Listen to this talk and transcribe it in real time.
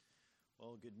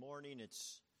Well, good morning.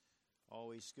 It's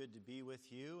always good to be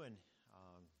with you, and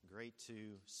great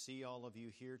to see all of you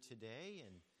here today.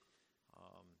 And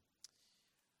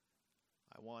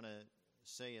I want to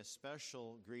say a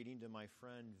special greeting to my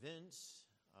friend Vince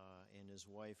and his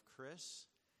wife Chris.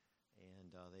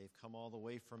 And they've come all the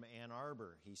way from Ann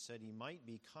Arbor. He said he might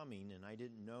be coming, and I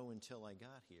didn't know until I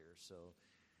got here.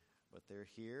 But they're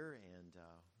here, and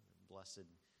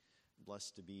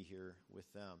blessed to be here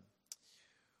with them.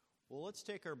 Well, let's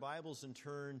take our Bibles and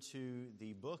turn to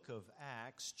the book of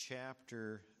Acts,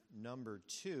 chapter number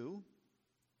 2.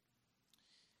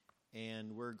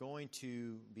 And we're going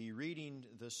to be reading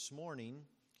this morning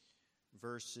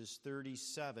verses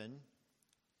 37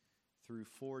 through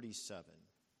 47.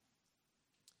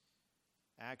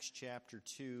 Acts chapter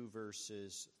 2,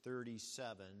 verses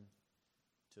 37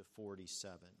 to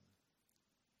 47.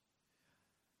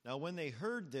 Now when they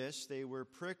heard this, they were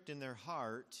pricked in their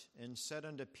heart, and said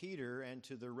unto Peter and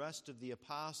to the rest of the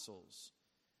apostles,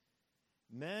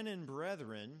 Men and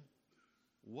brethren,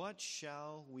 what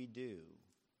shall we do?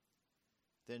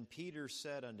 Then Peter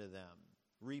said unto them,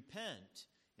 Repent,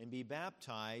 and be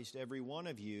baptized every one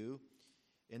of you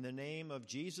in the name of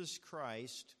Jesus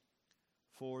Christ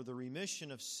for the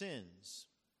remission of sins,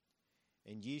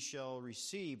 and ye shall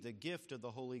receive the gift of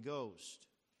the Holy Ghost.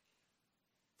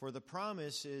 For the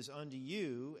promise is unto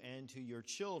you and to your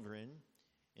children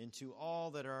and to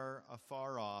all that are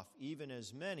afar off, even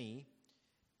as many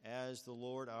as the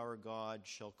Lord our God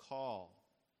shall call.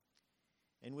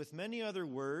 And with many other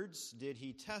words did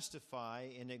he testify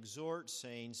and exhort,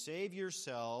 saying, Save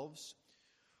yourselves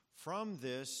from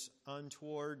this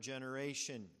untoward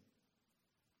generation.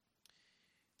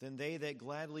 Then they that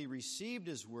gladly received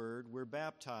his word were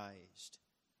baptized.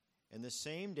 And the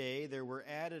same day there were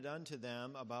added unto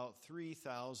them about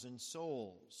 3,000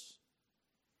 souls.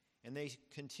 And they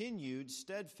continued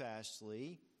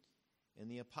steadfastly in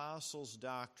the apostles'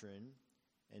 doctrine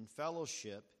and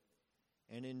fellowship,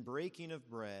 and in breaking of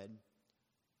bread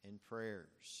and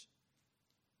prayers.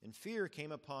 And fear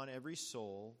came upon every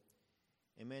soul,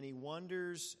 and many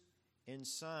wonders and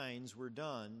signs were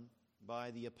done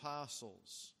by the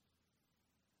apostles.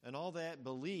 And all that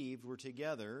believed were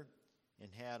together, and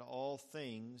had all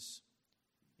things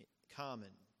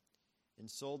common, and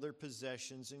sold their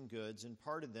possessions and goods, and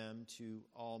parted them to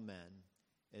all men,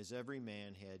 as every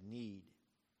man had need.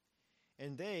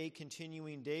 And they,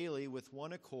 continuing daily with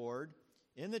one accord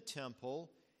in the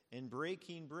temple, and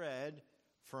breaking bread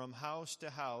from house to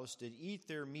house, did eat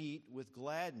their meat with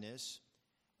gladness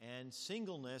and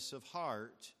singleness of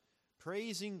heart,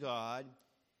 praising God,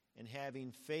 and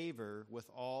having favor with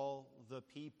all the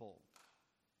people.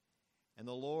 And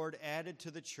the Lord added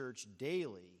to the church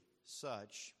daily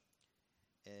such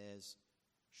as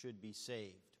should be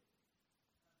saved.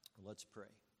 Let's pray.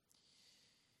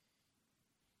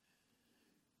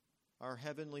 Our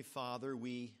Heavenly Father,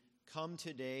 we come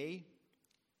today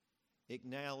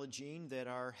acknowledging that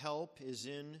our help is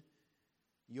in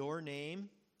your name,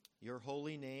 your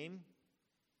holy name,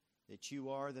 that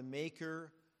you are the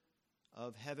maker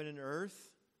of heaven and earth,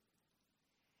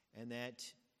 and that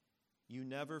you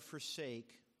never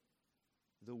forsake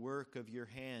the work of your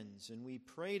hands. And we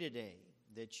pray today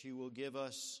that you will give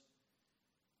us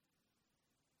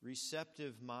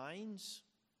receptive minds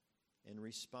and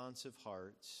responsive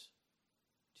hearts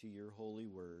to your holy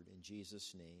word. In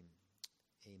Jesus' name,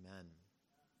 amen.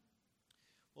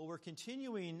 Well, we're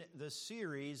continuing the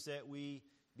series that we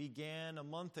began a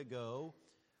month ago,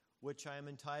 which I'm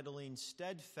entitling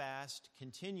Steadfast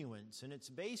Continuance. And it's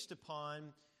based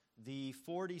upon the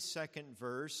 42nd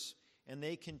verse, and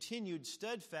they continued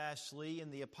steadfastly in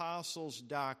the apostles'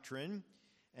 doctrine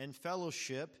and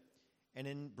fellowship, and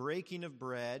in breaking of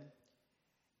bread,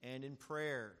 and in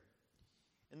prayer.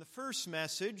 In the first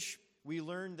message, we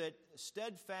learned that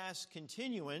steadfast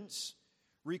continuance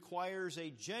requires a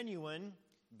genuine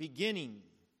beginning.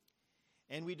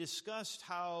 And we discussed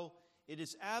how it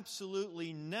is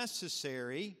absolutely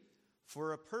necessary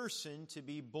for a person to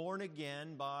be born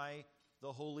again by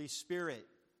the Holy Spirit.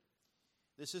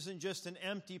 This isn't just an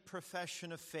empty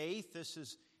profession of faith. This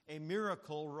is a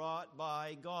miracle wrought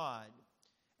by God.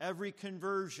 Every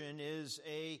conversion is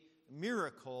a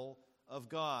miracle of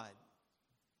God.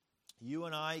 You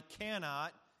and I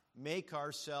cannot make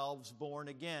ourselves born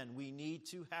again. We need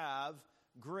to have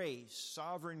grace,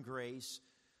 sovereign grace,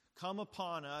 come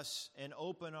upon us and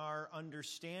open our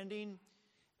understanding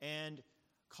and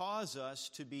cause us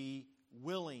to be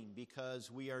willing,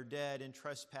 because we are dead in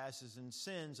trespasses and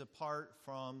sins apart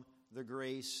from the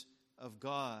grace of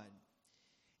God.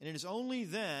 And it is only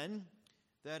then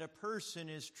that a person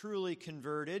is truly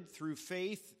converted through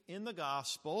faith in the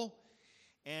gospel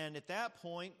And at that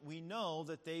point, we know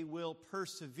that they will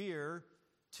persevere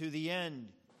to the end.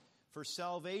 For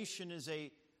salvation is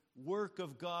a work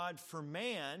of God for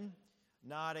man,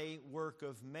 not a work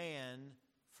of man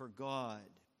for God.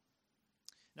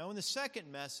 Now, in the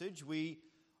second message, we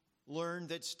learned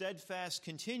that steadfast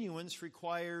continuance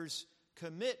requires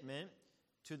commitment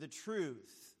to the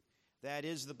truth. That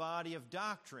is the body of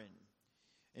doctrine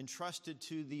entrusted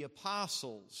to the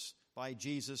apostles by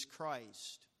Jesus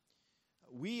Christ.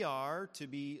 We are to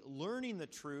be learning the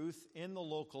truth in the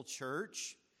local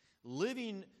church,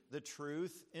 living the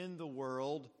truth in the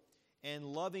world, and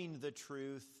loving the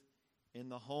truth in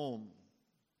the home.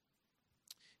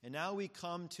 And now we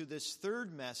come to this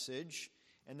third message,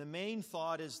 and the main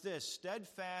thought is this: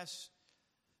 steadfast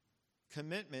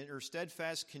commitment, or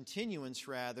steadfast continuance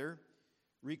rather,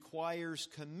 requires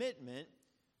commitment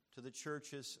to the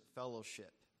church's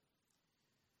fellowship.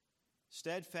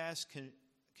 Steadfast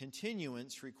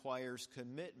continuance requires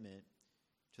commitment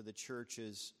to the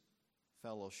church's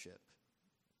fellowship.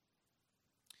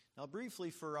 Now,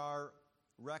 briefly for our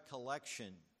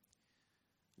recollection,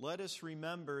 let us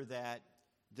remember that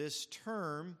this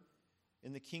term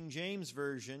in the King James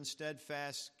Version,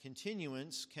 steadfast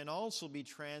continuance, can also be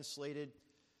translated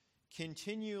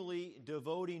continually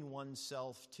devoting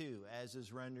oneself to, as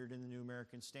is rendered in the New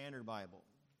American Standard Bible.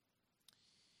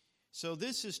 So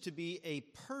this is to be a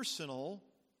personal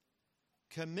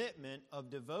commitment of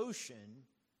devotion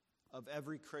of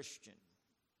every Christian,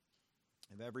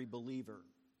 of every believer.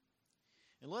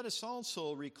 And let us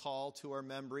also recall to our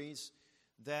memories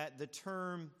that the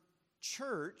term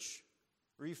church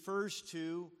refers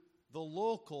to the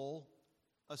local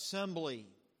assembly.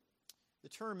 The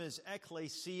term is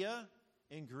ekklesia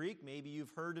in Greek. Maybe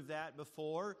you've heard of that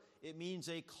before. It means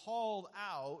a called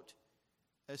out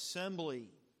assembly.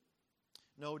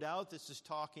 No doubt this is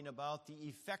talking about the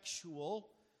effectual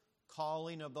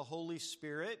calling of the Holy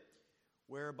Spirit,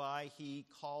 whereby He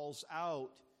calls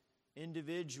out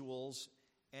individuals,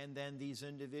 and then these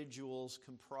individuals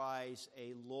comprise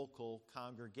a local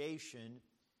congregation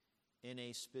in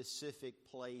a specific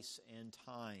place and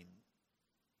time.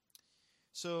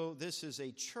 So this is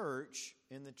a church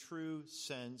in the true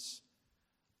sense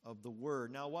of the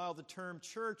word. Now, while the term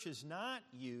church is not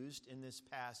used in this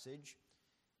passage,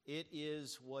 it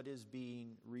is what is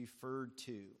being referred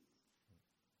to.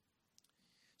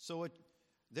 So,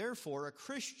 therefore, a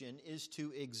Christian is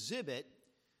to exhibit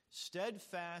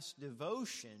steadfast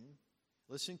devotion.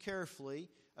 Listen carefully.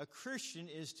 A Christian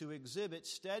is to exhibit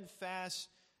steadfast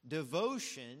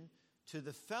devotion to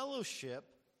the fellowship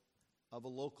of a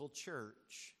local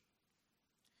church.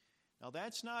 Now,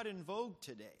 that's not in vogue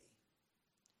today.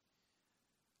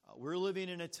 We're living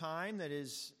in a time that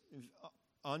is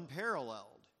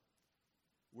unparalleled.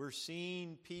 We're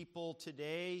seeing people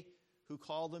today who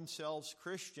call themselves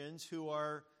Christians who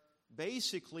are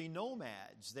basically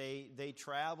nomads. They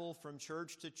travel from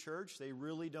church to church. They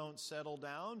really don't settle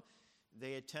down.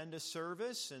 They attend a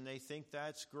service and they think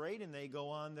that's great and they go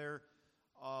on their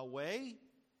way,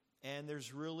 and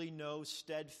there's really no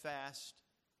steadfast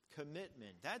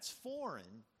commitment. That's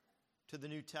foreign to the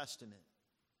New Testament.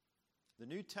 The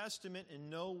New Testament in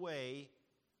no way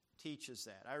teaches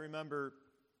that. I remember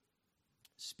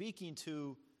speaking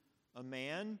to a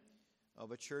man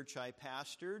of a church I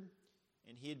pastored,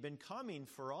 and he had been coming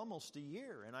for almost a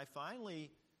year. And I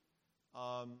finally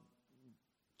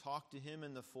talked to him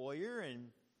in the foyer, and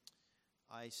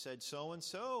I said,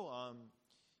 so-and-so,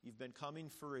 you've been coming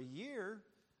for a year.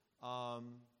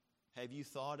 Have you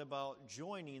thought about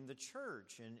joining the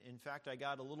church? And in fact, I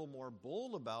got a little more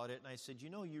bold about it, and I said,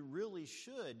 you really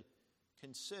should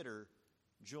consider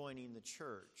joining the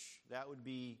church. That would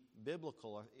be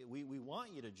biblical. We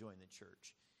want you to join the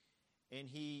church. And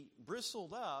he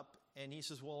bristled up, and he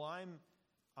says, well,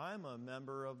 I'm a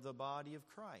member of the body of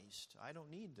Christ. I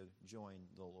don't need to join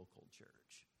the local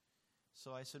church.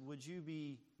 So I said, would you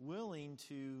be willing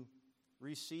to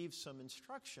receive some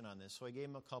instruction on this? So I gave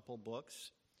him a couple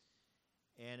books,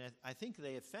 and I think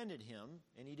they offended him,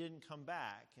 and he didn't come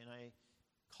back. And I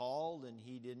called, and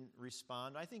he didn't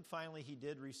respond. I think finally he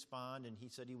did respond, and he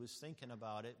said he was thinking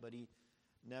about it, but he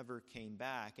never came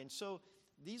back. And so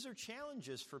these are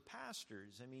challenges for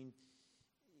pastors. I mean,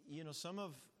 some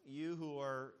of you who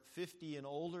are 50 and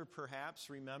older perhaps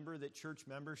remember that church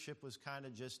membership was kind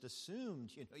of just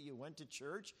assumed. You went to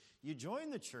church, you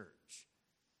joined the church.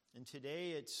 And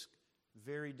today it's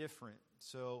very different.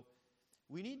 So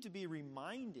we need to be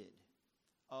reminded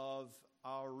of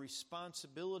our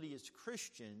responsibility as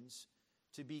Christians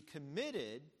to be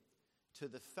committed to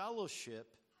the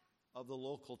fellowship of the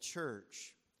local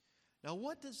church. Now,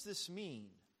 what does this mean?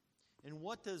 And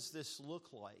what does this look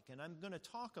like? And I'm going to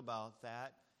talk about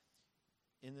that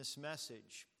in this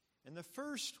message. And the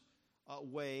first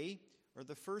way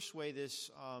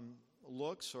this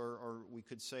looks, or we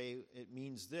could say it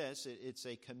means this, it's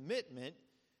a commitment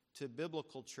to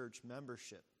biblical church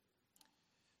membership.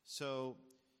 So,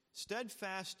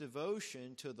 steadfast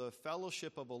devotion to the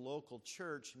fellowship of a local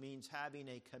church means having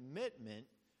a commitment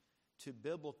to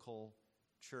biblical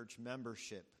church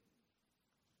membership.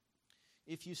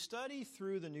 If you study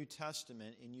through the New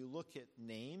Testament and you look at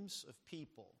names of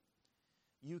people,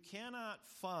 you cannot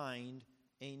find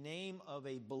a name of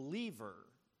a believer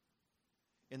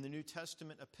in the New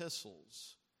Testament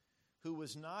epistles who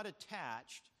was not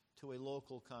attached to a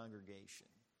local congregation.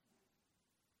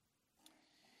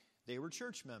 They were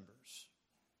church members.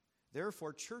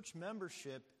 Therefore, church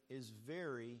membership is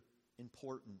very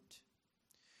important.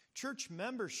 Church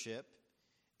membership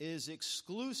is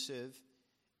exclusive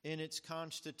in its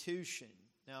constitution.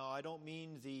 Now, I don't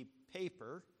mean the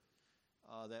paper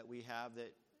that we have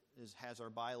that has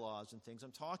our bylaws and things.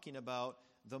 I'm talking about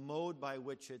the mode by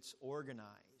which it's organized.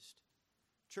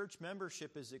 Church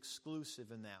membership is exclusive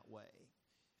in that way.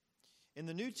 In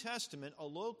the New Testament, a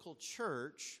local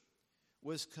church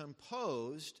was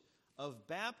composed of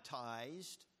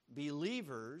baptized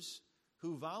believers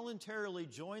who voluntarily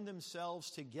joined themselves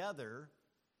together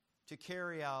to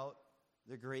carry out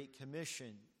the Great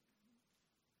Commission.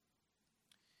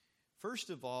 First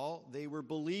of all, they were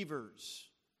believers,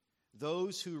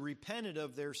 those who repented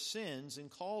of their sins and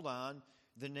called on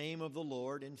the name of the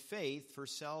Lord in faith for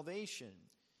salvation.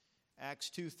 Acts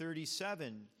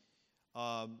 2:37,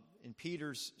 in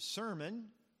Peter's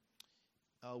sermon,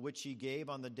 which he gave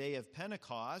on the day of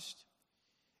Pentecost,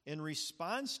 in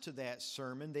response to that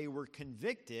sermon, they were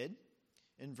convicted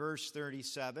in verse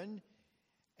 37,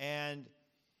 and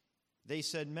they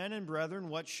said, "Men and brethren,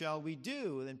 what shall we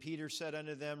do?" And then Peter said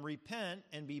unto them, "Repent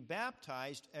and be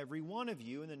baptized, every one of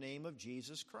you, in the name of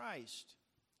Jesus Christ."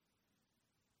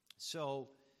 So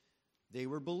they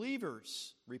were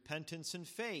believers, repentance and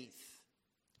faith.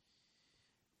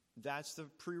 That's the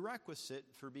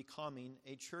prerequisite for becoming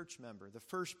a church member, the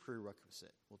first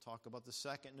prerequisite. We'll talk about the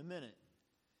second in a minute.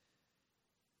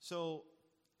 So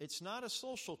it's not a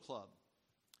social club.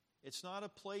 It's not a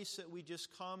place that we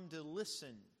just come to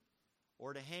listen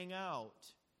or to hang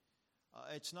out.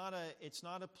 It's not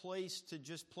a place to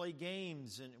just play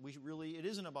games, and it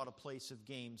isn't about a place of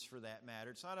games for that matter.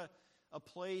 It's not a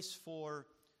place for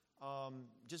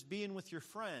just being with your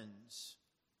friends.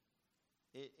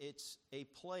 It's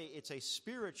a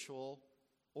spiritual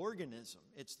organism.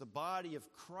 It's the body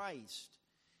of Christ.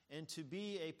 And to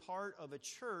be a part of a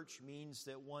church means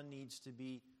that one needs to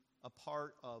be a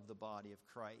part of the body of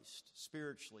Christ,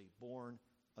 spiritually born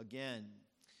again.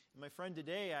 And my friend,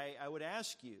 today I would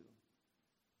ask you,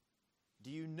 do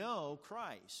you know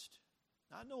Christ?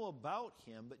 Not know about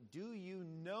Him, but do you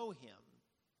know Him?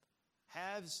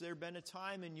 Has there been a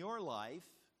time in your life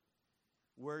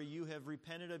where you have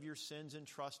repented of your sins and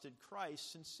trusted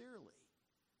Christ sincerely?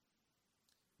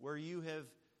 Where you have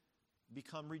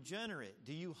become regenerate?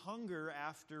 Do you hunger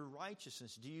after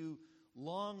righteousness? Do you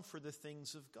long for the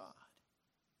things of God?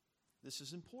 This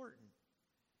is important.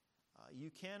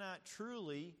 You cannot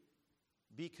truly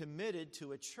be committed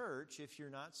to a church if you're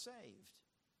not saved.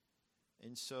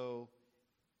 And so,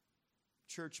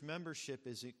 church membership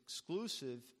is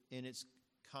exclusive in its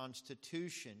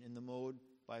constitution, in the mode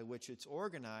by which it's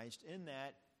organized, in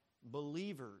that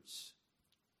believers.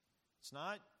 It's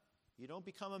not, you don't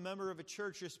become a member of a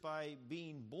church just by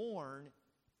being born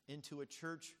into a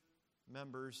church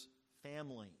member's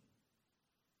family.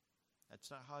 That's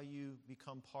not how you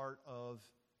become part of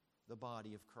the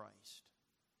body of Christ.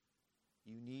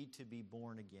 You need to be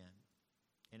born again,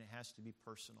 and it has to be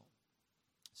personal.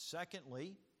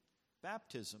 Secondly,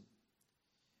 baptism.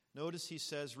 Notice he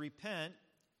says repent,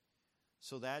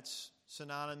 so that's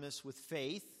synonymous with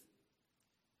faith,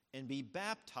 and be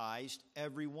baptized,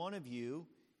 every one of you,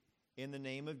 in the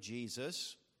name of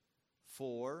Jesus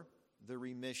for the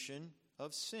remission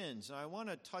of sins. Now, I want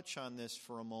to touch on this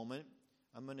for a moment.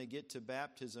 I'm going to get to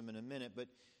baptism in a minute, but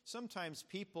sometimes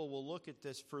people will look at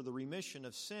this for the remission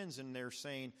of sins and they're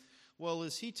saying, well,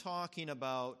 is he talking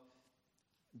about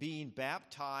being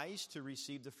baptized to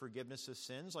receive the forgiveness of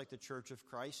sins like the Church of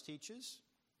Christ teaches?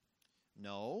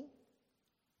 No.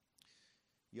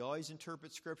 You always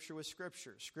interpret Scripture with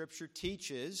Scripture. Scripture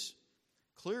teaches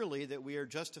clearly that we are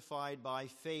justified by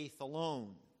faith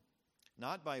alone,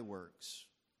 not by works.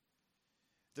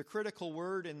 The critical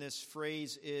word in this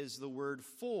phrase is the word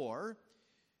for,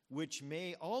 which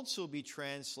may also be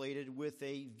translated with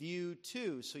a view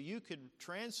to. So you could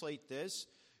translate this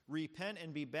repent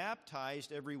and be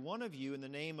baptized, every one of you, in the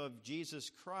name of Jesus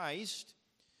Christ,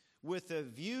 with a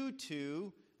view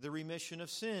to the remission of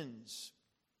sins,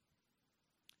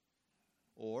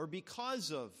 or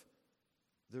because of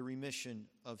the remission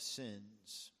of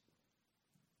sins.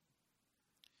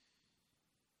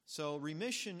 So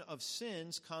remission of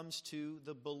sins comes to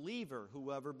the believer,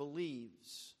 whoever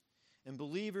believes. And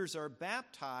believers are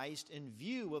baptized in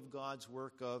view of God's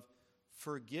work of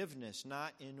forgiveness,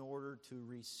 not in order to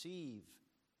receive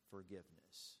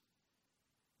forgiveness.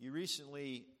 You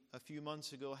recently, a few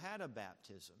months ago, had a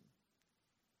baptism.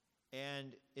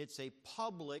 And it's a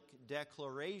public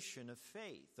declaration of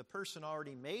faith. The person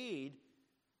already made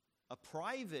a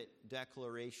private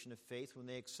declaration of faith when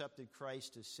they accepted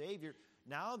Christ as Savior.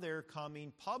 Now they're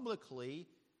coming publicly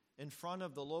in front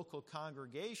of the local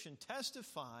congregation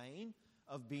testifying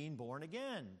of being born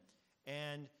again.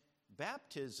 And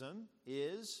baptism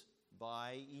is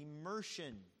by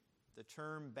immersion. The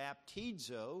term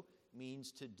baptizo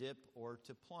means to dip or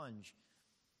to plunge.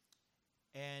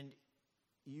 And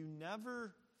you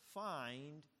never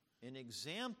find an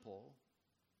example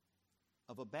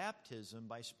of a baptism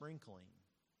by sprinkling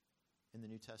in the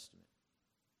New Testament.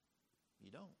 You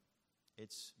don't.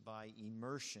 It's by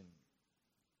immersion.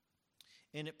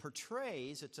 And it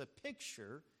portrays, it's a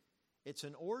picture, it's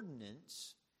an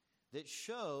ordinance that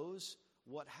shows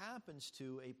what happens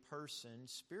to a person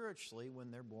spiritually when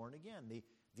they're born again.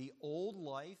 The old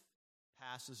life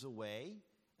passes away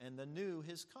and the new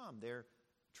has come. They're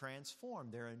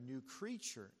transformed. They're a new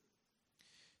creature.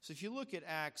 So if you look at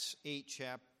Acts 8,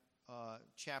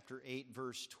 chapter 8,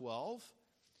 verse 12,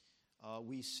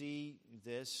 we see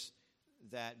this,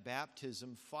 that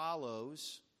baptism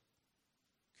follows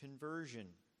conversion.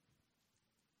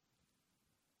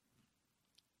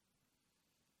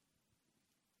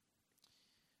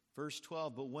 Verse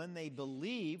 12, but when they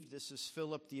believed, this is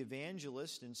Philip the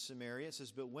evangelist in Samaria, it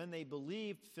says, but when they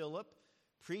believed Philip,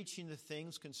 preaching the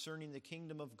things concerning the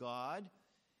kingdom of God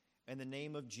and the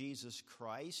name of Jesus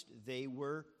Christ, they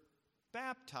were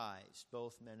baptized,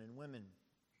 both men and women.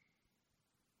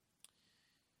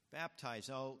 Baptized.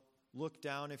 Now, look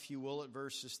down, if you will, at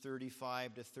verses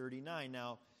 35 to 39.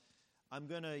 Now, I'm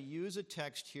going to use a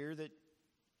text here that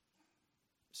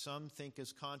some think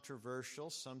is controversial.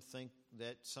 Some think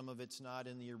that some of it's not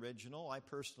in the original. I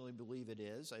personally believe it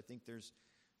is. I think there's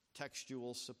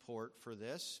textual support for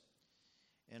this.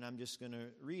 And I'm just going to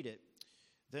read it.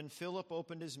 Then Philip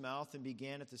opened his mouth and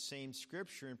began at the same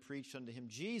scripture and preached unto him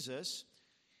Jesus.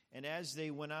 And as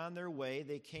they went on their way,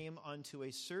 they came unto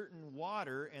a certain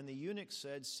water, and the eunuch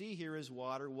said, see, here is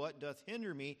water. What doth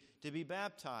hinder me to be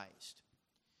baptized?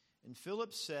 And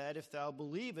Philip said, if thou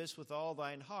believest with all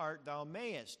thine heart, thou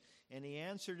mayest. And he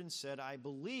answered and said, I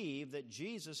believe that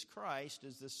Jesus Christ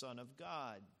is the Son of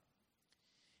God.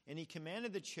 And he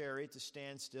commanded the chariot to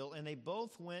stand still, and they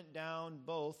both went down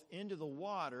both into the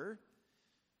water,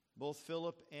 both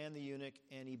Philip and the eunuch,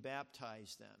 and he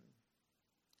baptized them.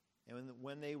 And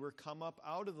when they were come up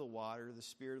out of the water, the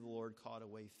Spirit of the Lord caught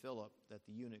away Philip, that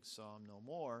the eunuch saw him no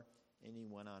more, and he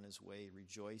went on his way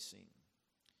rejoicing.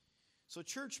 So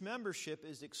church membership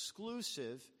is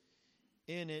exclusive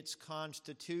in its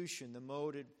constitution, the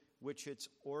mode in which it's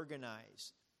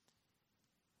organized.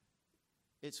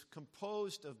 It's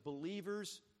composed of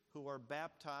believers who are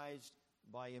baptized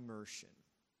by immersion.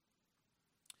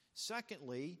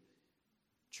 Secondly,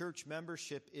 church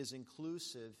membership is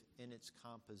inclusive in its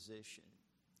composition.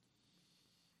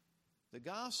 The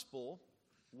gospel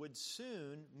would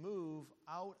soon move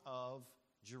out of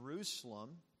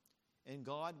Jerusalem, and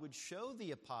God would show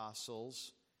the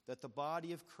apostles that the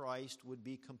body of Christ would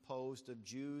be composed of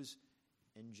Jews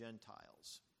and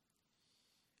Gentiles.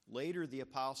 Later, the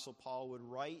Apostle Paul would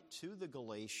write to the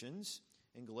Galatians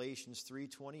in Galatians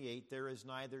 3:28, there is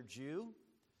neither Jew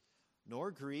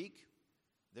nor Greek,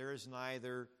 there is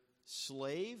neither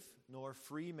slave nor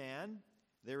free man,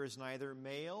 there is neither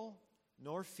male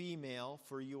nor female,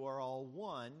 for you are all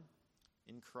one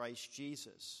in Christ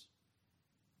Jesus.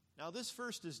 Now, this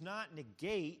verse does not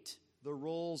negate the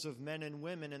roles of men and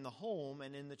women in the home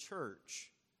and in the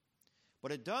church.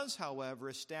 But it does, however,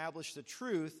 establish the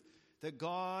truth that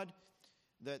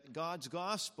God's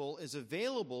gospel is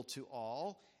available to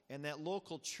all, and that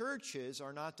local churches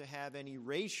are not to have any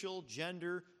racial,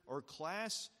 gender, or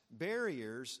class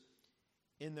barriers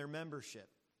in their membership.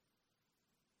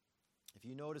 If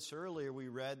you notice earlier, we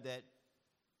read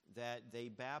that they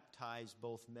baptized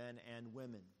both men and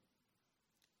women.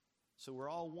 So we're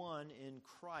all one in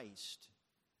Christ.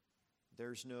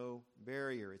 There's no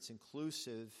barrier. It's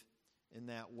inclusive in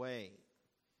that way.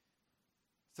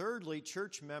 Thirdly,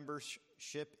 church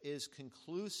membership is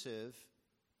conclusive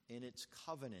in its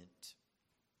covenant.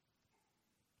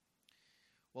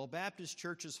 While Baptist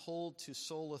churches hold to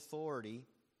sole authority,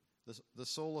 the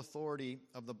sole authority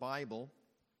of the Bible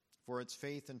for its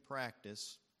faith and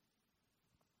practice,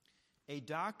 a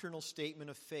doctrinal statement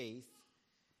of faith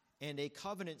and a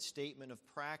covenant statement of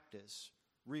practice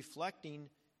reflecting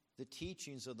the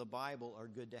teachings of the Bible are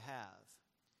good to have.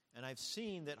 And I've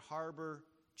seen that Harbor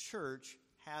Church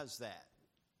has that,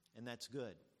 and that's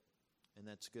good. And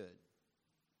that's good.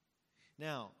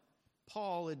 Now,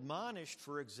 Paul admonished,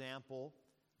 for example,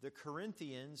 the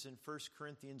Corinthians in 1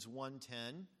 Corinthians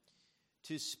 1:10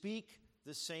 to speak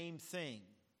the same thing.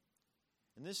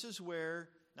 And this is where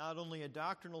not only a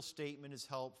doctrinal statement is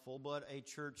helpful, but a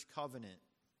church covenant.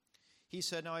 He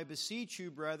said, "Now I beseech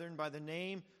you, brethren, by the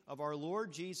name of our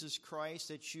Lord Jesus Christ,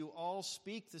 that you all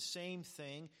speak the same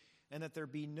thing, and that there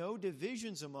be no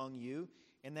divisions among you,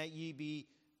 and that ye be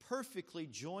perfectly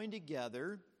joined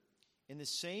together in the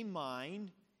same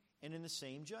mind and in the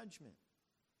same judgment."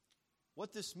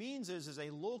 What this means is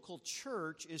a local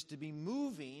church is to be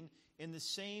moving in the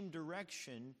same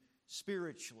direction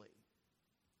spiritually.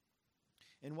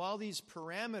 And while these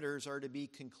parameters are to be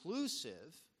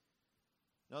conclusive,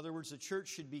 in other words, the church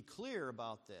should be clear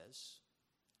about this,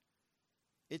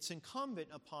 it's incumbent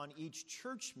upon each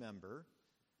church member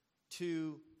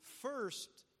to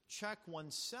first check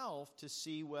oneself to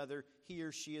see whether he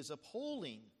or she is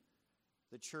upholding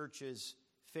the church's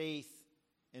faith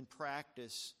and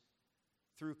practice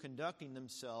through conducting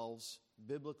themselves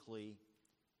biblically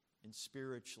and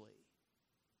spiritually.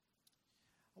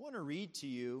 I want to read to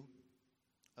you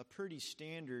a pretty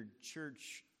standard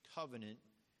church covenant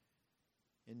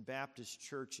in Baptist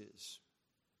churches.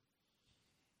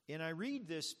 And I read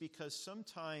this because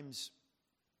sometimes,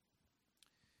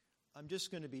 I'm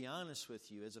just going to be honest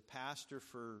with you, as a pastor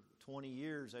for 20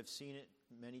 years, I've seen it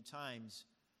many times.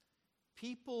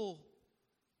 People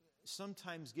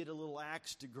sometimes get a little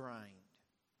axe to grind.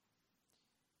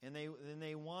 And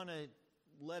they want to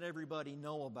let everybody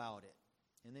know about it.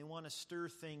 And they want to stir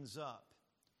things up.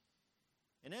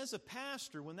 And as a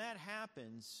pastor, when that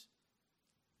happens,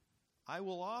 I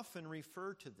will often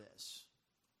refer to this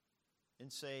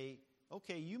and say,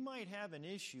 okay, you might have an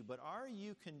issue, but are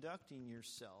you conducting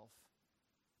yourself?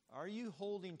 Are you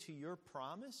holding to your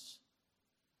promise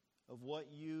of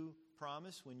what you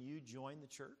promised when you joined the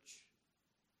church?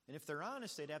 And if they're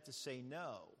honest, they'd have to say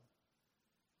no.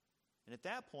 And at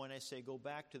that point, I say, go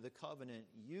back to the covenant.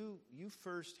 You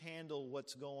first handle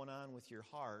what's going on with your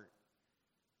heart,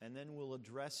 and then we'll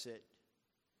address it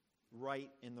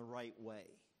right in the right way.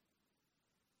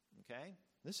 Okay?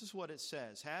 This is what it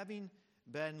says. Having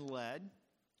been led,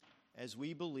 as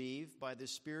we believe, by the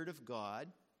Spirit of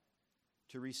God,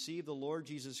 to receive the Lord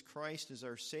Jesus Christ as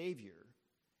our Savior,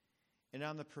 and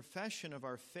on the profession of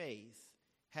our faith,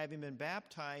 having been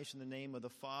baptized in the name of the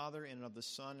Father and of the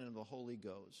Son and of the Holy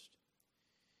Ghost,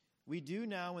 we do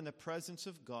now in the presence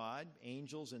of God,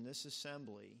 angels in this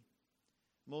assembly,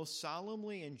 most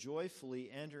solemnly and joyfully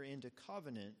enter into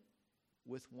covenant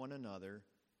with one another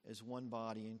as one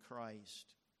body in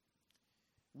Christ.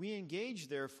 We engage,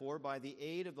 therefore, by the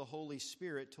aid of the Holy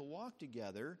Spirit to walk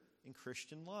together in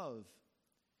Christian love,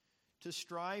 to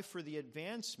strive for the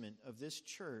advancement of this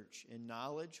church in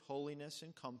knowledge, holiness,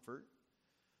 and comfort,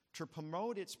 to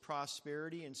promote its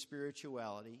prosperity and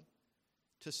spirituality,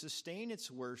 to sustain its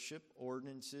worship,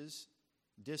 ordinances,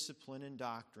 discipline, and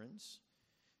doctrines,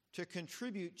 to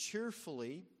contribute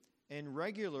cheerfully and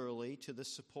regularly to the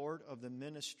support of the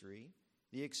ministry,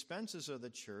 the expenses of the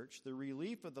church, the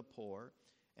relief of the poor,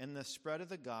 and the spread of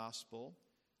the gospel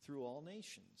through all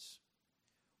nations.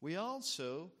 We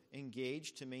also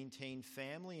engage to maintain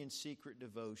family and secret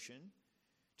devotion,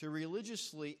 to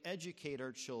religiously educate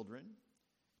our children,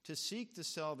 to seek the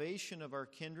salvation of our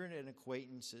kindred and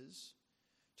acquaintances,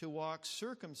 to walk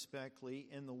circumspectly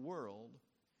in the world,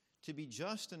 to be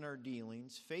just in our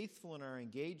dealings, faithful in our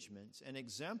engagements, and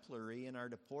exemplary in our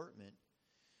deportment,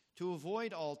 to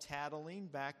avoid all tattling,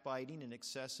 backbiting, and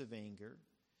excessive anger,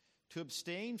 to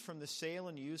abstain from the sale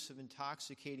and use of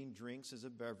intoxicating drinks as a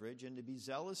beverage, and to be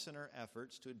zealous in our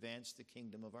efforts to advance the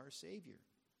kingdom of our Savior.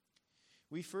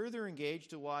 We further engage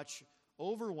to watch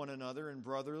over one another in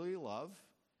brotherly love,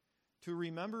 to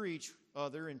remember each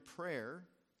other in prayer,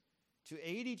 to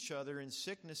aid each other in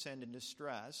sickness and in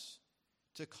distress,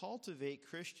 to cultivate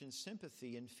Christian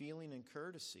sympathy in feeling and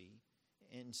courtesy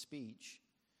in speech,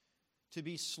 to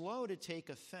be slow to take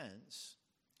offense,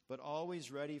 but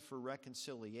always ready for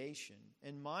reconciliation,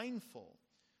 and mindful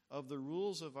of the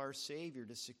rules of our Savior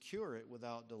to secure it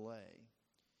without delay.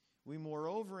 We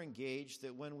moreover engage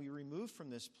that when we remove from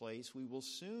this place, we will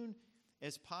soon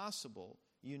as possible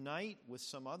unite with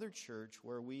some other church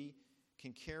where we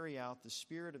can carry out the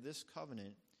spirit of this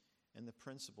covenant and the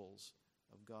principles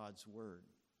of God's Word.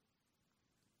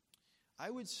 I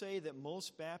would say that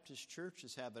most Baptist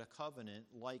churches have a covenant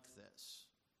like this.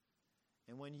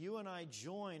 And when you and I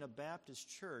join a Baptist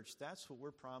church, that's what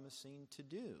we're promising to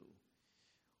do.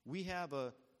 We have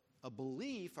a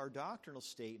belief, our doctrinal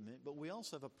statement, but we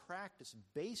also have a practice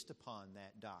based upon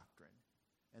that doctrine.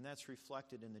 And that's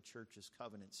reflected in the church's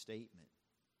covenant statement.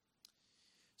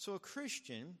 So a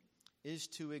Christian is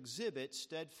to exhibit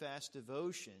steadfast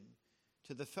devotion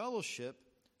to the fellowship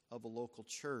of a local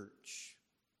church.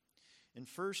 And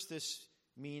first, this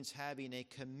means having a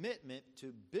commitment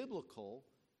to biblical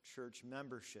church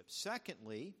membership.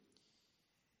 Secondly,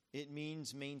 it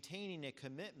means maintaining a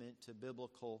commitment to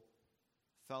biblical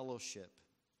fellowship.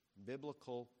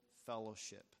 Biblical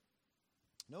fellowship.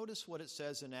 Notice what it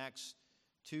says in Acts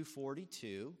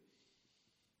 2:42.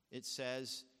 It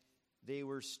says, they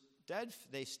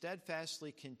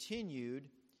steadfastly continued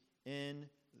in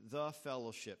the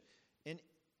fellowship. And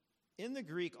in the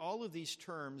Greek, all of these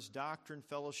terms, doctrine,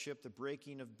 fellowship, the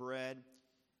breaking of bread,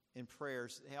 and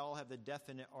prayers, they all have the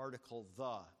definite article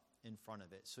the in front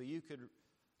of it. So you could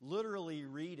literally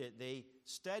read it. They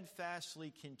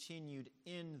steadfastly continued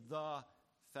in the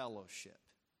fellowship.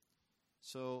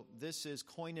 So this is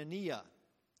koinonia.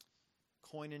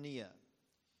 Koinonia.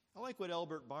 I like what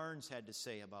Albert Barnes had to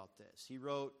say about this. He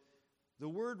wrote, the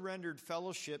word rendered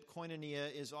fellowship,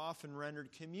 koinonia, is often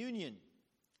rendered communion.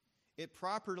 It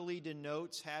properly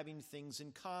denotes having things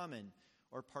in common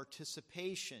or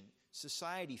participation,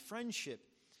 society, friendship.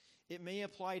 It may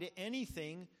apply to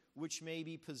anything which may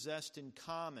be possessed in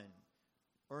common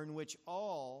or in which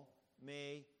all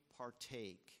may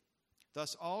partake.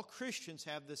 Thus, all Christians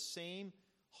have the same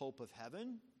hope of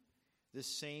heaven, the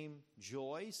same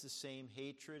joys, the same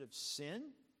hatred of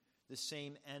sin, the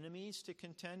same enemies to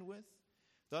contend with.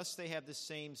 Thus, they have the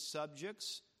same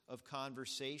subjects of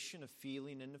conversation, of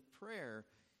feeling, and of prayer,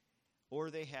 or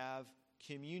they have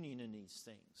communion in these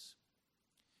things.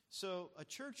 So a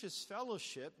church's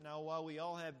fellowship, now while we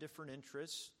all have different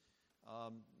interests,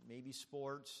 maybe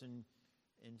sports and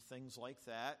things like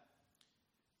that,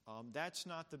 that's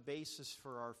not the basis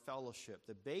for our fellowship.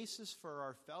 The basis for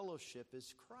our fellowship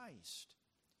is Christ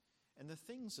and the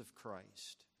things of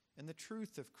Christ and the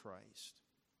truth of Christ.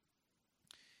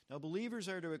 Now, believers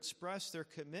are to express their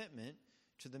commitment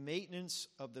to the maintenance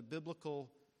of the biblical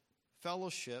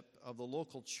fellowship of the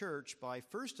local church by,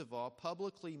 first of all,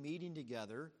 publicly meeting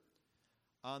together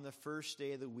on the first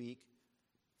day of the week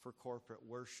for corporate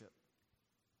worship.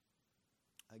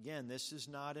 Again, this is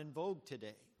not in vogue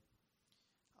today.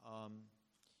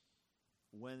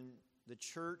 When the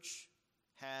church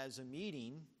has a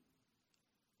meeting,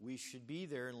 we should be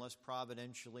there unless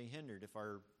providentially hindered. If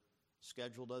our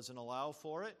schedule doesn't allow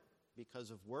for it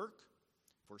because of work,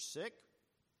 if we're sick,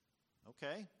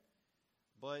 okay.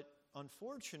 But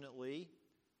unfortunately,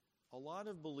 a lot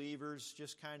of believers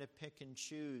just kind of pick and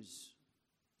choose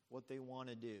what they want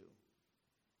to do.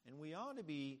 And we ought to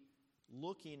be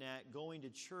looking at going to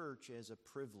church as a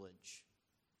privilege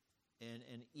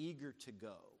and eager to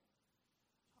go.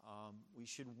 We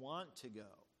should want to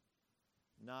go,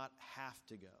 not have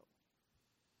to go.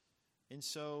 And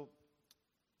so,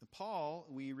 Paul,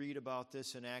 we read about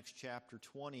this in Acts chapter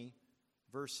 20,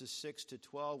 verses 6 to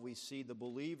 12. We see the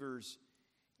believers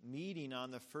meeting on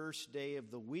the first day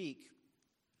of the week,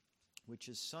 which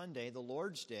is Sunday, the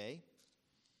Lord's Day.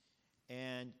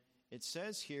 And it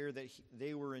says here that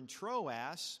they were in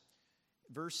Troas,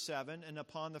 verse 7, and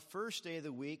upon the first day of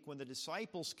the week, when the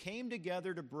disciples came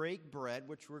together to break bread,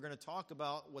 which we're going to talk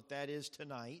about what that is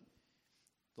tonight,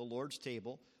 the Lord's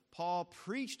table, Paul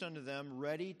preached unto them,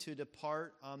 ready to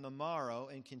depart on the morrow,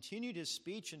 and continued his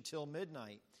speech until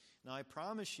midnight. Now, I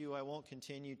promise you I won't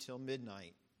continue till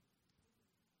midnight.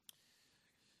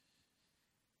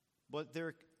 But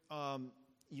there,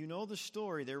 you know the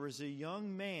story. There was a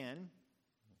young man,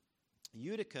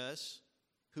 Eutychus,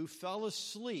 who fell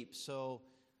asleep. So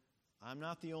I'm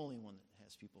not the only one that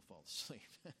has people fall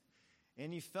asleep.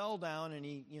 And he fell down and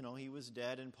he was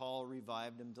dead, and Paul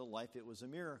revived him to life. It was a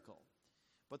miracle.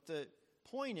 But the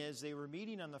point is, they were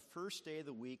meeting on the first day of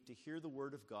the week to hear the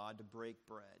word of God, to break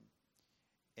bread.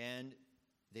 And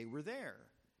they were there.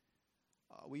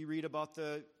 We read about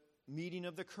the meeting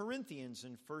of the Corinthians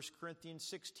in 1 Corinthians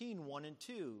 16, 1 and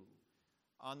 2.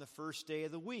 On the first day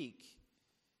of the week,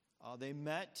 they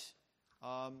met,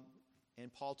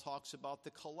 and Paul talks about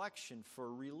the collection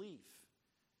for relief.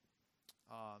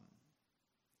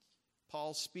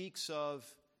 Paul speaks of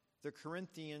the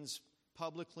Corinthians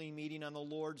publicly meeting on the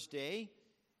Lord's Day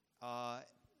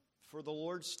for the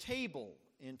Lord's table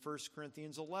in 1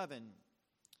 Corinthians 11.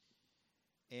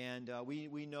 And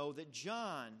we know that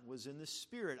John was in the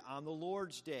Spirit on the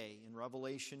Lord's Day in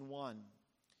Revelation 1.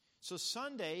 So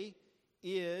Sunday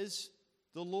is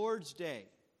the Lord's Day.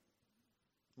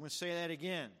 I'm going to say that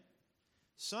again.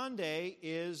 Sunday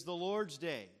is the Lord's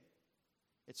Day.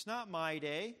 It's not my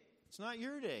day. It's not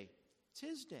your day. It's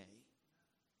His day.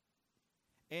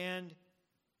 And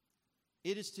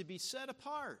it is to be set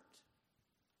apart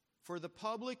for the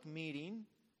public meeting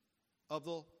of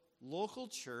the local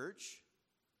church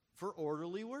for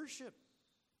orderly worship.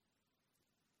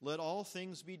 Let all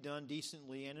things be done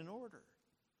decently and in order.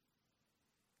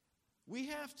 We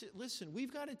have to, listen,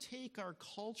 we've got to take our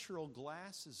cultural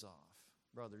glasses off,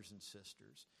 brothers and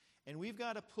sisters, and we've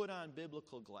got to put on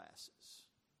biblical glasses.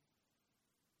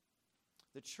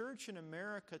 The church in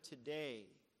America today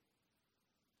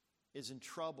is in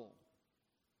trouble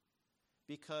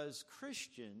because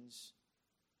Christians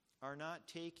are not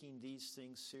taking these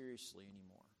things seriously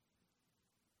anymore.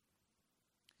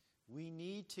 We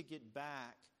need to get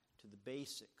back to the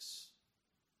basics.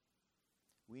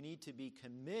 We need to be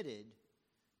committed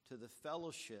to the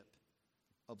fellowship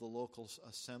of the local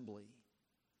assembly.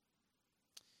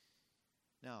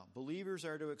 Now, believers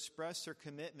are to express their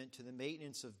commitment to the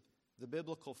maintenance of the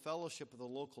biblical fellowship of the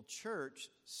local church,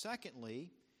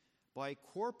 secondly, by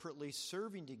corporately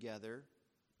serving together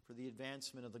for the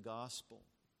advancement of the gospel.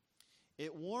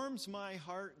 It warms my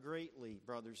heart greatly,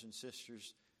 brothers and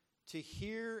sisters, to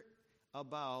hear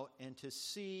about and to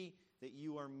see that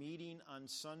you are meeting on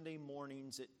Sunday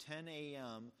mornings at 10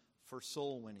 a.m. for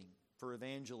soul winning, for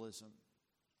evangelism.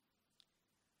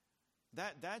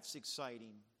 That's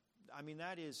exciting. I mean,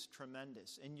 that is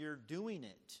tremendous. And you're doing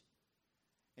it.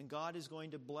 And God is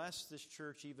going to bless this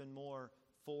church even more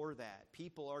for that.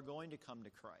 People are going to come to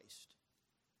Christ.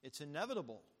 It's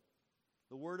inevitable.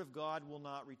 The Word of God will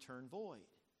not return void.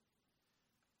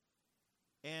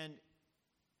 And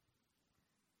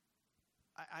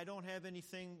I don't have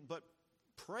anything but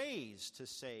praise to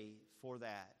say for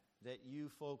that you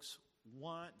folks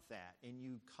want that and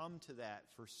you come to that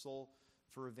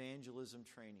for evangelism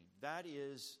training. That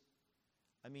is,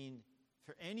 I mean,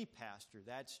 for any pastor,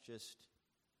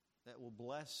 that will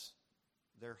bless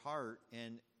their heart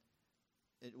and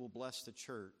it will bless the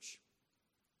church.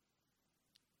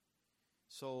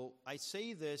 So I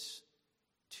say this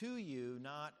to you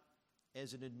not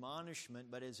as an admonishment,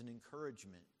 but as an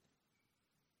encouragement.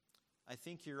 I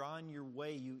think you're on your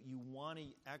way. You want to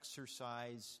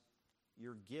exercise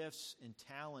your gifts and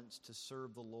talents to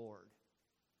serve the Lord.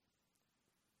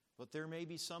 But there may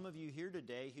be some of you here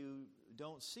today who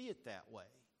don't see it that way.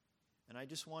 And I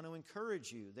just want to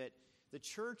encourage you that the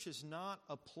church is not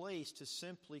a place to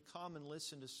simply come and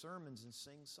listen to sermons and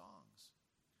sing songs.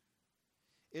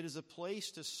 It is a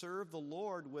place to serve the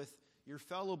Lord with your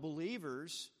fellow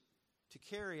believers to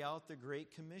carry out the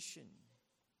Great Commission.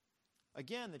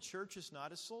 Again, the church is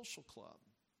not a social club.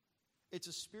 It's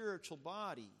a spiritual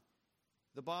body,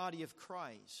 the body of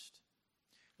Christ.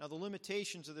 Now, the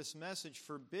limitations of this message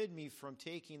forbid me from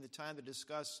taking the time to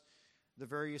discuss the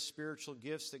various spiritual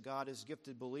gifts that God has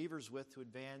gifted believers with to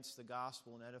advance the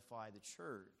gospel and edify the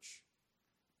church.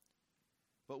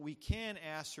 But we can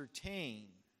ascertain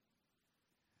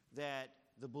that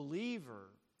the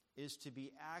believer is to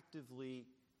be actively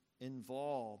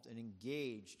involved and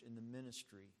engaged in the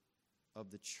ministry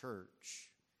of the church.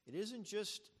 It isn't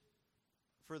just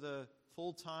for the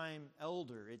full-time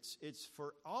elder. It's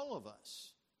for all of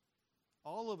us.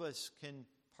 All of us can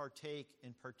partake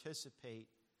and participate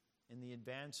in the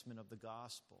advancement of the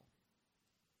gospel.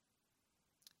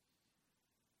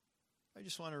 I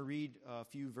just want to read a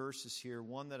few verses here.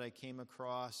 One that I came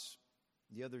across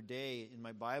the other day in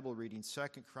my Bible reading,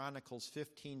 2 Chronicles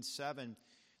 15:7.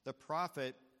 The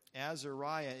prophet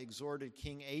Azariah exhorted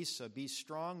King Asa, "Be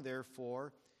strong,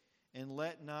 therefore, and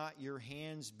let not your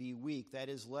hands be weak." That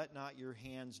is, let not your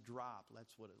hands drop.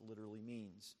 That's what it literally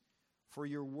means. For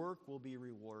your work will be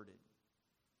rewarded.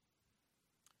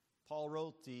 Paul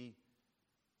wrote the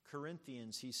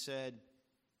Corinthians, he said,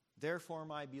 "Therefore,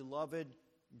 my beloved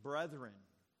brethren,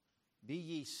 be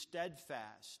ye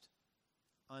steadfast,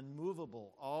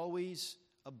 unmovable, always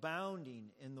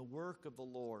abounding in the work of the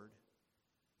Lord,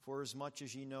 for as much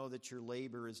as ye know that your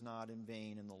labor is not in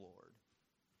vain in the Lord."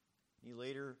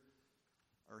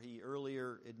 He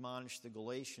earlier admonished the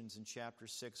Galatians in chapter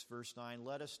 6, verse 9,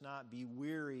 "Let us not be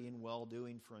weary in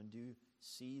well-doing, for in due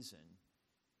season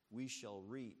we shall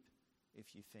reap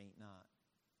if you faint not."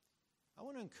 I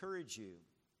want to encourage you.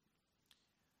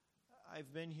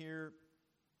 I've been here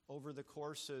over the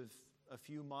course of a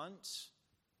few months,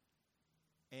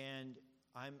 and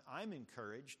I'm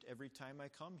encouraged every time I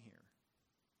come here.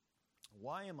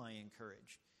 Why am I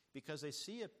encouraged? Because I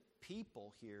see a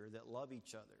people here that love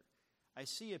each other. I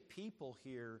see a people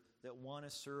here that want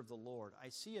to serve the Lord. I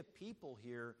see a people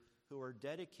here who are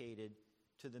dedicated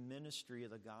to the ministry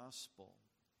of the gospel.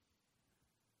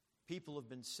 People have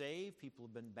been saved. People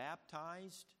have been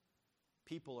baptized.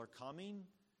 People are coming.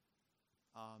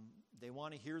 They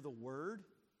want to hear the word.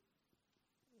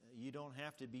 You don't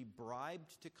have to be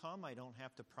bribed to come. I don't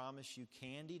have to promise you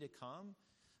candy to come.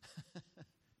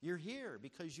 You're here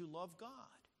because you love God.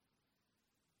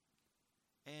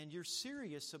 And you're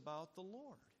serious about the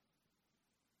Lord.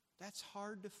 That's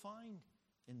hard to find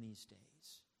in these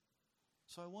days.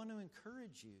 So I want to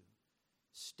encourage you.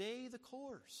 Stay the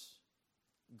course.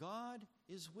 God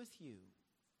is with you.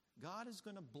 God is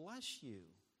going to bless you.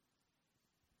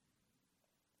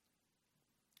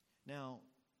 Now,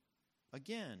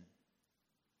 again,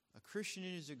 a Christian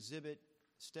is to exhibit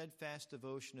steadfast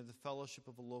devotion to the fellowship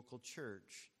of a local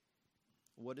church.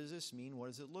 What does this mean? What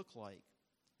does it look like?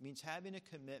 It means having a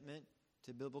commitment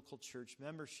to biblical church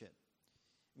membership.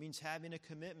 It means having a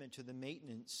commitment to the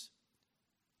maintenance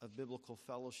of biblical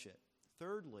fellowship.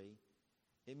 Thirdly,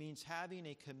 it means having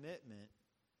a commitment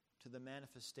to the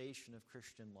manifestation of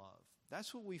Christian love.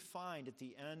 That's what we find at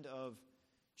the end of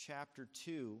chapter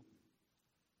 2.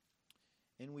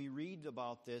 And we read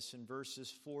about this in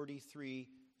verses 43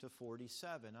 to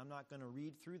 47. I'm not going to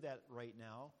read through that right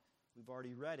now. We've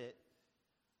already read it.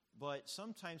 But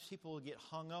sometimes people will get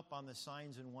hung up on the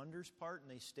signs and wonders part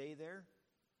and they stay there.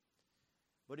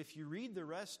 But if you read the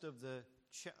rest of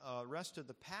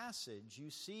the passage,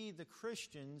 you see the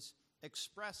Christians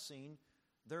expressing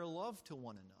their love to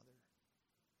one another.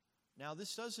 Now,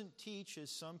 this doesn't teach, as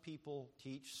some people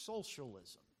teach,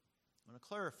 socialism. I'm going to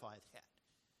clarify that.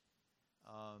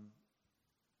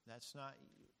 That's not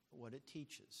what it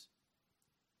teaches.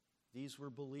 These were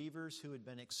believers who had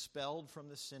been expelled from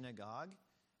the synagogue,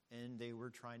 and they were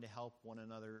trying to help one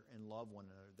another and love one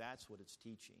another. That's what it's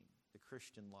teaching, the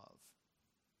Christian love.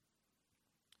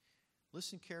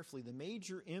 Listen carefully. The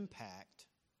major impact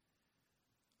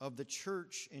of the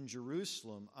church in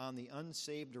Jerusalem on the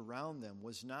unsaved around them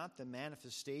was not the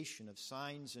manifestation of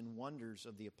signs and wonders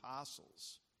of the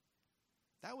apostles.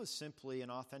 That was simply an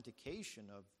authentication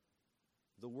of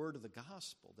the word of the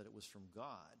gospel, that it was from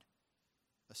God,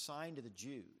 a sign to the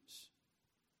Jews.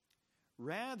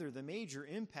 Rather, the major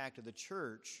impact of the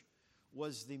church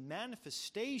was the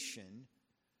manifestation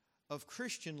of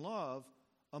Christian love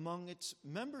among its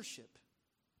membership.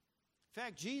 In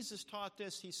fact, Jesus taught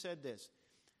this. He said this,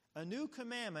 "A new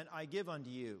commandment I give unto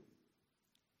you,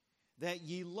 that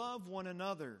ye love one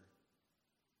another,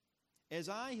 as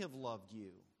I have loved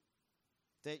you,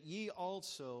 that ye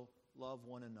also love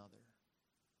one another.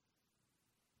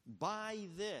 By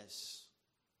this,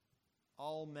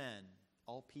 all men,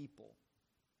 all people,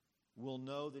 will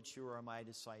know that you are my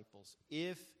disciples,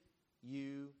 if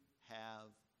you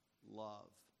have love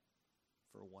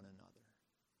for one another."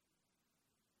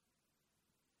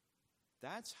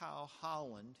 That's how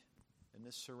Holland and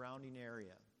the surrounding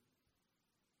area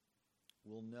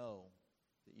will know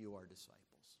that you are disciples.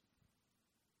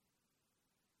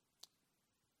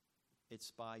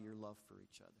 It's by your love for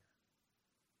each other.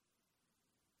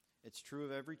 It's true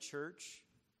of every church,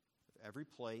 of every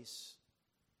place,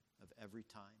 of every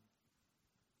time.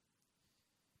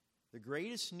 The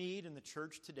greatest need in the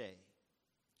church today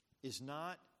is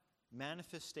not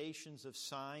manifestations of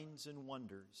signs and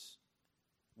wonders,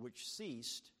 which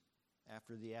ceased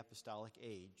after the apostolic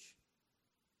age.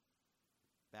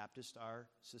 Baptists are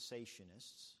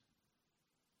cessationists.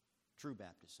 True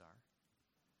Baptists are.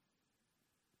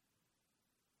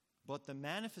 But the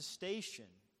manifestation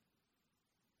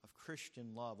of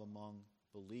Christian love among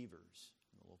believers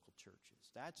in the local churches.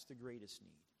 That's the greatest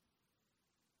need.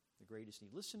 The greatest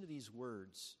need. Listen to these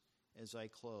words as I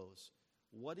close.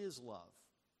 What is love?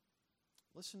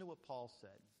 Listen to what Paul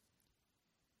said.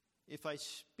 "If I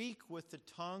speak with the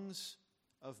tongues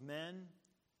of men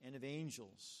and of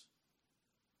angels,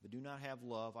 but do not have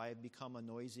love, I have become a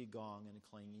noisy gong and a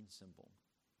clanging cymbal.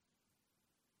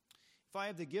 If I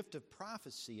have the gift of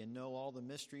prophecy and know all the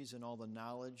mysteries and all the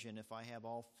knowledge, and if I have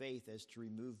all faith as to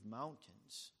remove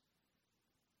mountains,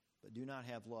 but do not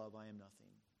have love, I am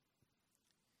nothing.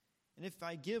 And if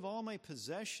I give all my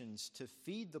possessions to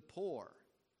feed the poor,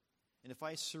 and if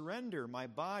I surrender my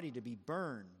body to be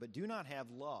burned, but do not have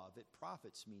love, it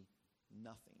profits me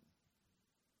nothing.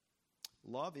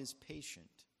 Love is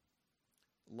patient.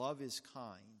 Love is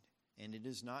kind, and it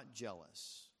is not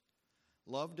jealous.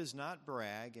 Love does not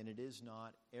brag, and it is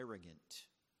not arrogant.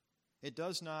 It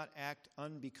does not act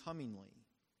unbecomingly.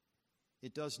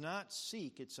 It does not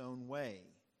seek its own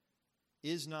way,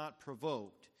 is not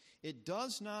provoked, It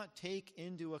does not take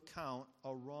into account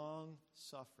a wrong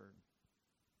suffered.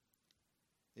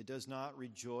 It does not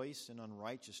rejoice in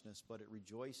unrighteousness, but it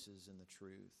rejoices in the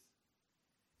truth.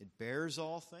 It bears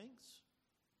all things.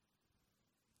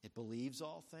 It believes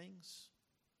all things.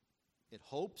 It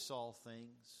hopes all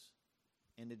things.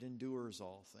 And it endures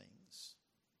all things.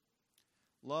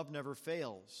 Love never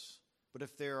fails, but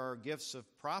if there are gifts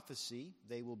of prophecy,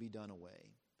 they will be done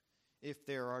away. If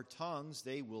there are tongues,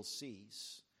 they will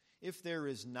cease. If there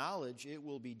is knowledge, it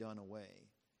will be done away.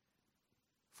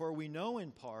 For we know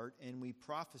in part and we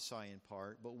prophesy in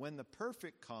part, but when the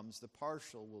perfect comes, the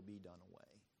partial will be done away.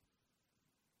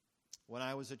 When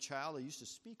I was a child, I used to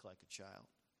speak like a child,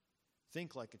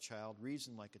 think like a child,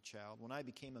 reason like a child. When I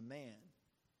became a man,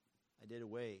 I did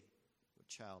away with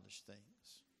childish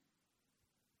things.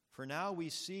 For now we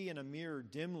see in a mirror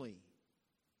dimly,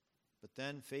 but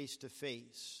then face to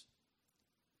face.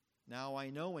 Now I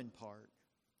know in part,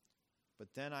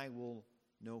 but then I will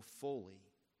know fully,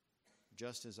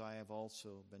 just as I have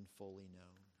also been fully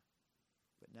known.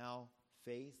 But now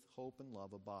faith, hope, and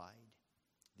love abide,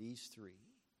 these three.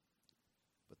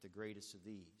 But the greatest of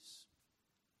these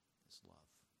is love.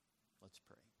 Let's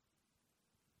pray.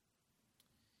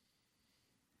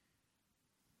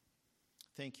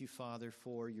 Thank you, Father,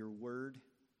 for your word.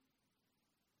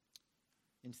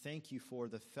 And thank you for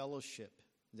the fellowship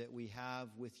that we have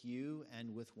with you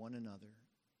and with one another.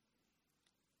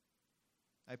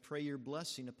 I pray your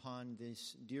blessing upon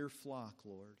this dear flock,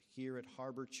 Lord, here at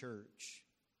Harbor Church.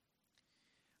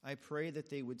 I pray that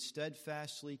they would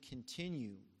steadfastly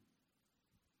continue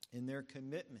in their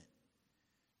commitment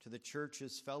to the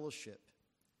church's fellowship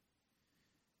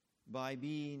by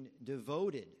being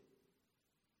devoted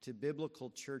to biblical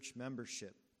church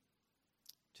membership,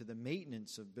 to the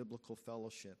maintenance of biblical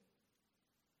fellowship,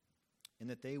 and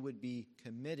that they would be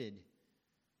committed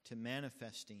to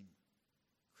manifesting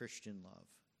Christian love.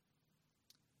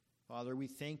 Father, we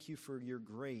thank you for your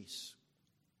grace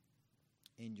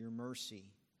and your mercy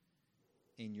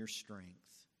and your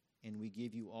strength, and we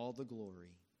give you all the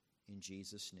glory in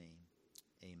Jesus' name.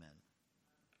 Amen.